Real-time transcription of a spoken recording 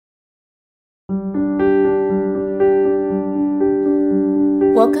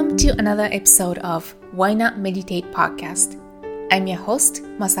Welcome to another episode of Why Not Meditate podcast. I'm your host,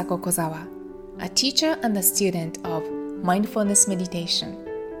 Masako Kozawa, a teacher and a student of mindfulness meditation.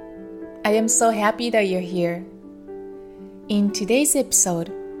 I am so happy that you're here. In today's episode,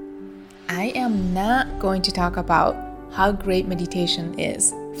 I am not going to talk about how great meditation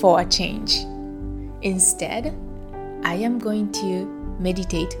is for a change. Instead, I am going to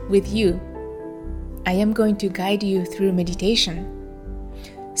meditate with you. I am going to guide you through meditation.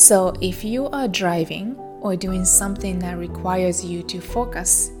 So if you are driving or doing something that requires you to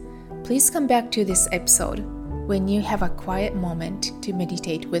focus, please come back to this episode when you have a quiet moment to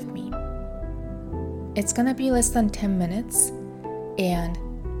meditate with me. It's gonna be less than 10 minutes, and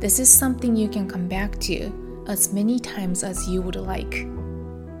this is something you can come back to as many times as you would like.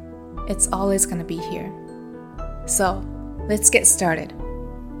 It's always gonna be here. So let's get started.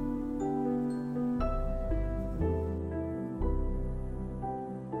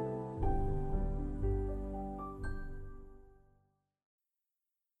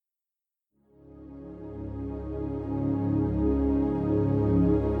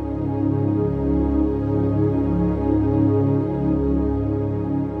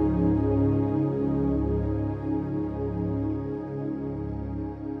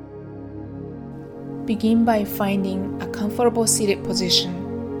 Begin by finding a comfortable seated position.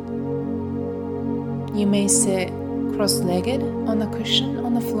 You may sit cross-legged on a cushion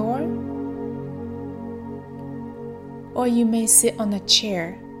on the floor, or you may sit on a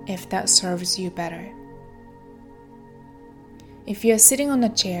chair if that serves you better. If you're sitting on a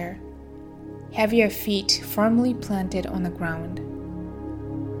chair, have your feet firmly planted on the ground.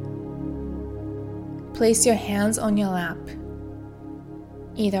 Place your hands on your lap,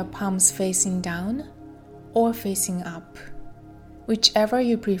 either palms facing down or facing up, whichever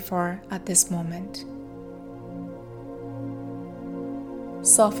you prefer at this moment.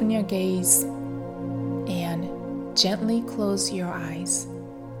 Soften your gaze and gently close your eyes.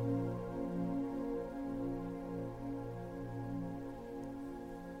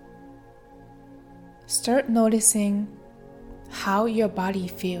 Start noticing how your body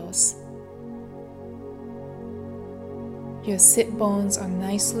feels. Your sit bones are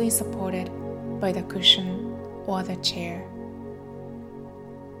nicely supported by the cushion or the chair.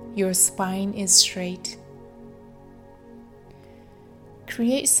 Your spine is straight.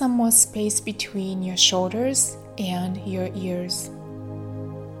 Create some more space between your shoulders and your ears.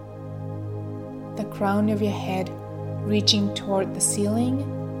 The crown of your head reaching toward the ceiling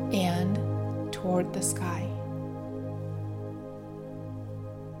and toward the sky.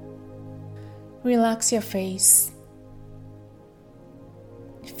 Relax your face.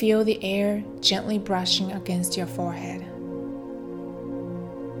 Feel the air gently brushing against your forehead.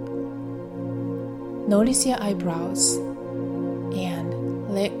 Notice your eyebrows and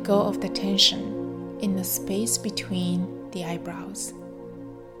let go of the tension in the space between the eyebrows.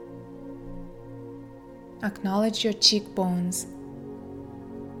 Acknowledge your cheekbones.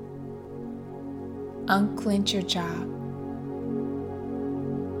 Unclench your jaw.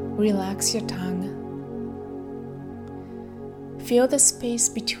 Relax your tongue. Feel the space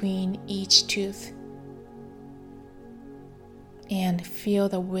between each tooth and feel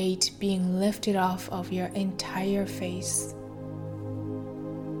the weight being lifted off of your entire face.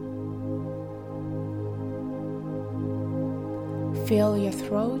 Feel your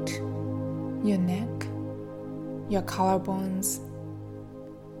throat, your neck, your collarbones.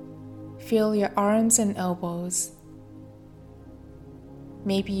 Feel your arms and elbows.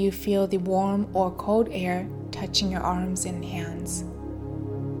 Maybe you feel the warm or cold air touching your arms and hands.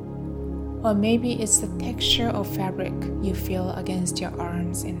 Or maybe it's the texture of fabric you feel against your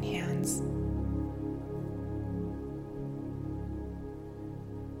arms and hands.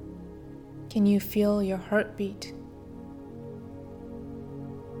 Can you feel your heartbeat?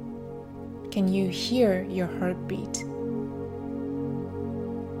 Can you hear your heartbeat?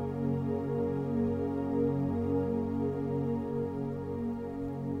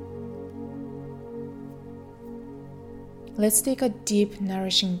 Let's take a deep,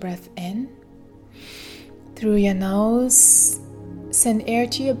 nourishing breath in. Through your nose, send air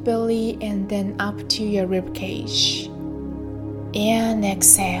to your belly and then up to your rib cage. And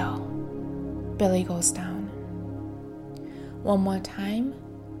exhale, belly goes down. One more time,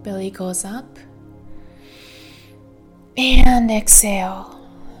 belly goes up. And exhale,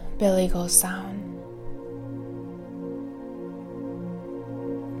 belly goes down.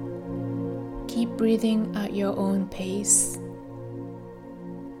 Keep breathing at your own pace.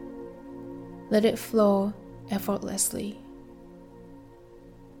 Let it flow effortlessly.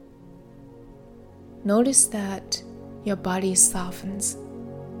 Notice that your body softens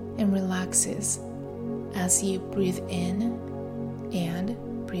and relaxes as you breathe in and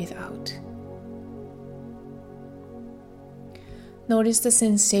breathe out. Notice the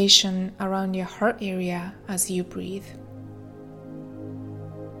sensation around your heart area as you breathe.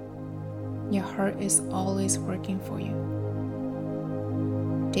 Your heart is always working for you,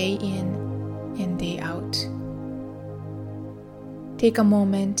 day in and day out. Take a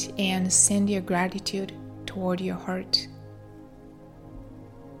moment and send your gratitude toward your heart.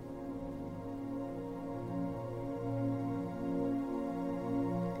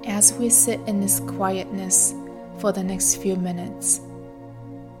 As we sit in this quietness for the next few minutes,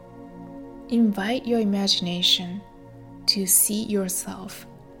 invite your imagination to see yourself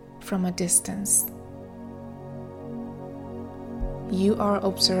from a distance. You are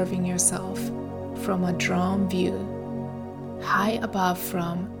observing yourself from a drone view, high above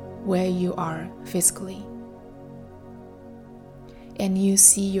from where you are physically. And you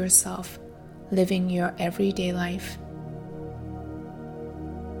see yourself living your everyday life.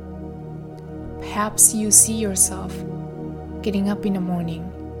 Perhaps you see yourself getting up in the morning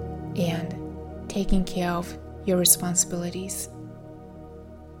and taking care of your responsibilities.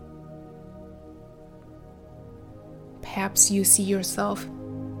 Perhaps you see yourself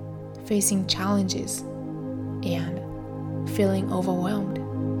facing challenges and feeling overwhelmed.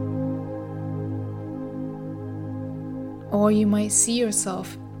 Or you might see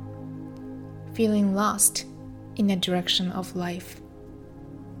yourself feeling lost in the direction of life.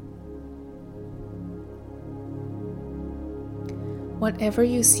 Whatever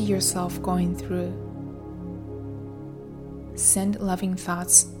you see yourself going through, send loving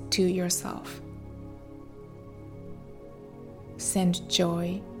thoughts to yourself. Send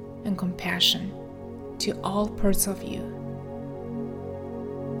joy and compassion to all parts of you.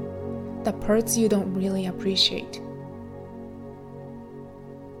 The parts you don't really appreciate.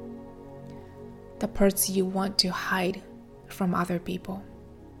 The parts you want to hide from other people.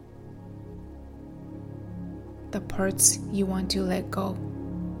 The parts you want to let go.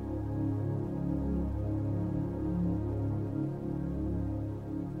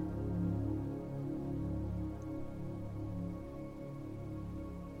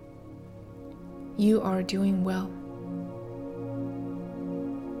 You are doing well.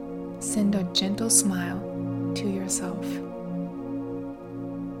 Send a gentle smile to yourself.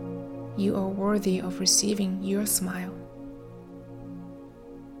 You are worthy of receiving your smile.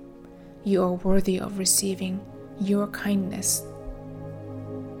 You are worthy of receiving your kindness.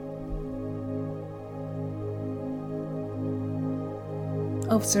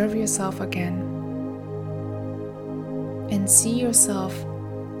 Observe yourself again and see yourself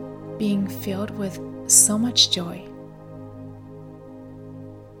being filled with so much joy.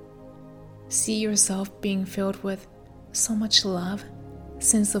 See yourself being filled with so much love,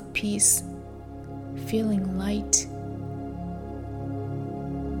 sense of peace, feeling light,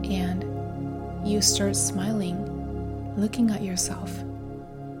 and you start smiling, looking at yourself.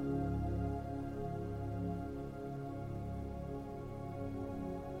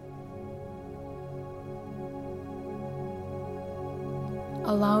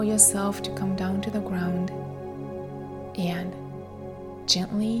 Allow yourself to come down to the ground and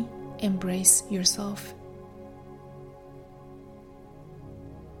gently embrace yourself.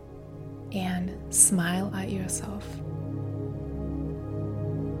 And smile at yourself.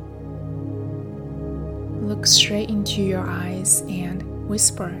 Look straight into your eyes and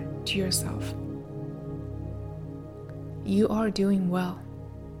whisper to yourself, "You are doing well.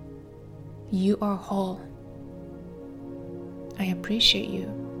 You are whole. I appreciate you.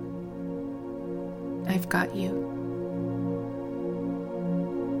 I've got you."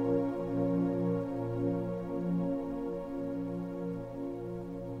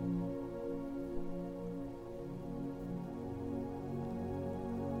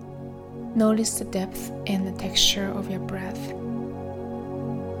 Notice the depth and the texture of your breath.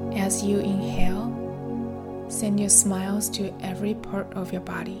 As you inhale, send your smiles to every part of your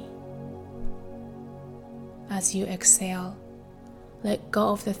body. As you exhale, let go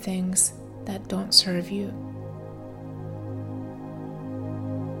of the things that don't serve you.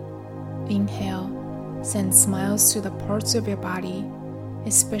 Inhale, send smiles to the parts of your body,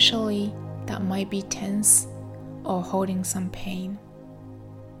 especially that might be tense or holding some pain.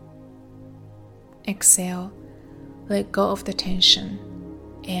 Exhale, let go of the tension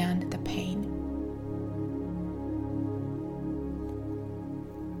and the pain.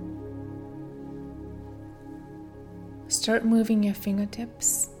 Start moving your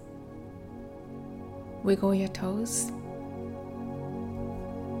fingertips. Wiggle your toes.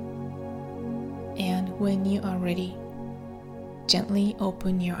 And when you are ready, gently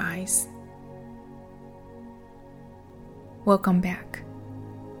open your eyes. Welcome back.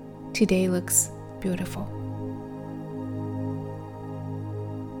 Today looks beautiful.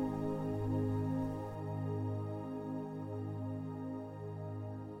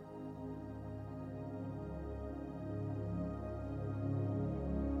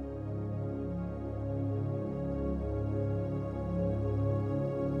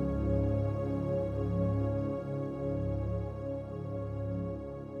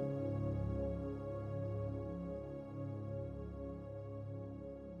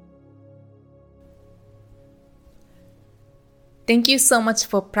 Thank you so much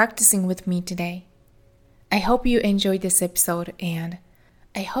for practicing with me today. I hope you enjoyed this episode, and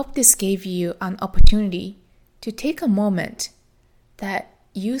I hope this gave you an opportunity to take a moment that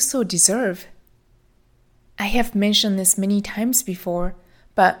you so deserve. I have mentioned this many times before,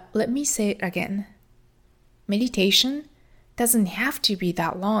 but let me say it again. Meditation doesn't have to be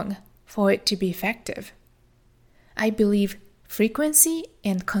that long for it to be effective. I believe frequency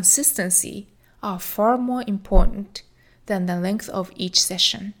and consistency are far more important than the length of each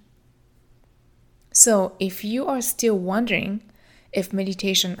session. So if you are still wondering if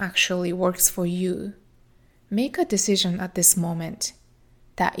meditation actually works for you, make a decision at this moment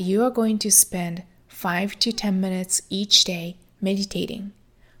that you are going to spend 5 to 10 minutes each day meditating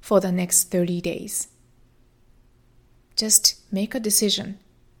for the next 30 days. Just make a decision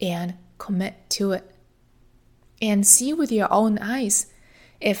and commit to it. And see with your own eyes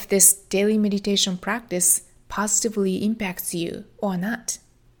if this daily meditation practice positively impacts you or not.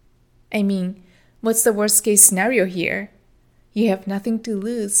 I mean, what's the worst case scenario here? You have nothing to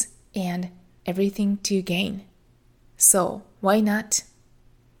lose and everything to gain. So why not?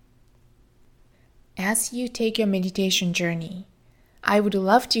 As you take your meditation journey, I would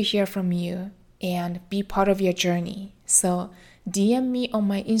love to hear from you and be part of your journey. So DM me on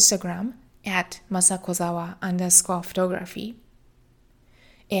my Instagram at masakozawa_photography.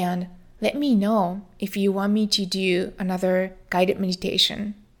 And let me know if you want me to do another guided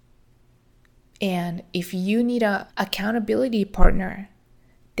meditation. And if you need an accountability partner,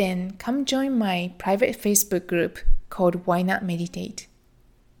 then come join my private Facebook group called Why Not Meditate.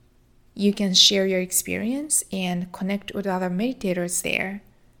 You can share your experience and connect with other meditators there.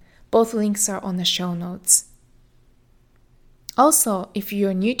 Both links are on the show notes. Also, if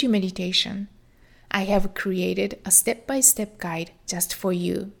you're new to meditation, I have created a step-by-step guide just for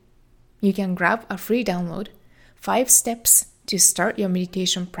you. You can grab a free download, 5 steps to start your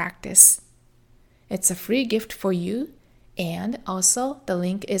meditation practice. It's a free gift for you, and also the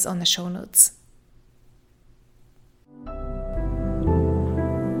link is on the show notes.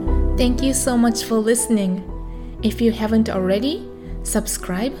 Thank you so much for listening. If you haven't already,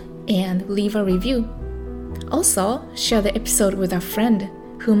 subscribe and leave a review. Also, share the episode with a friend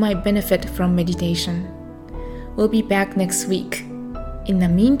who might benefit from meditation. We'll be back next week. In the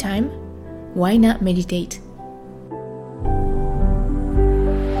meantime, why not meditate?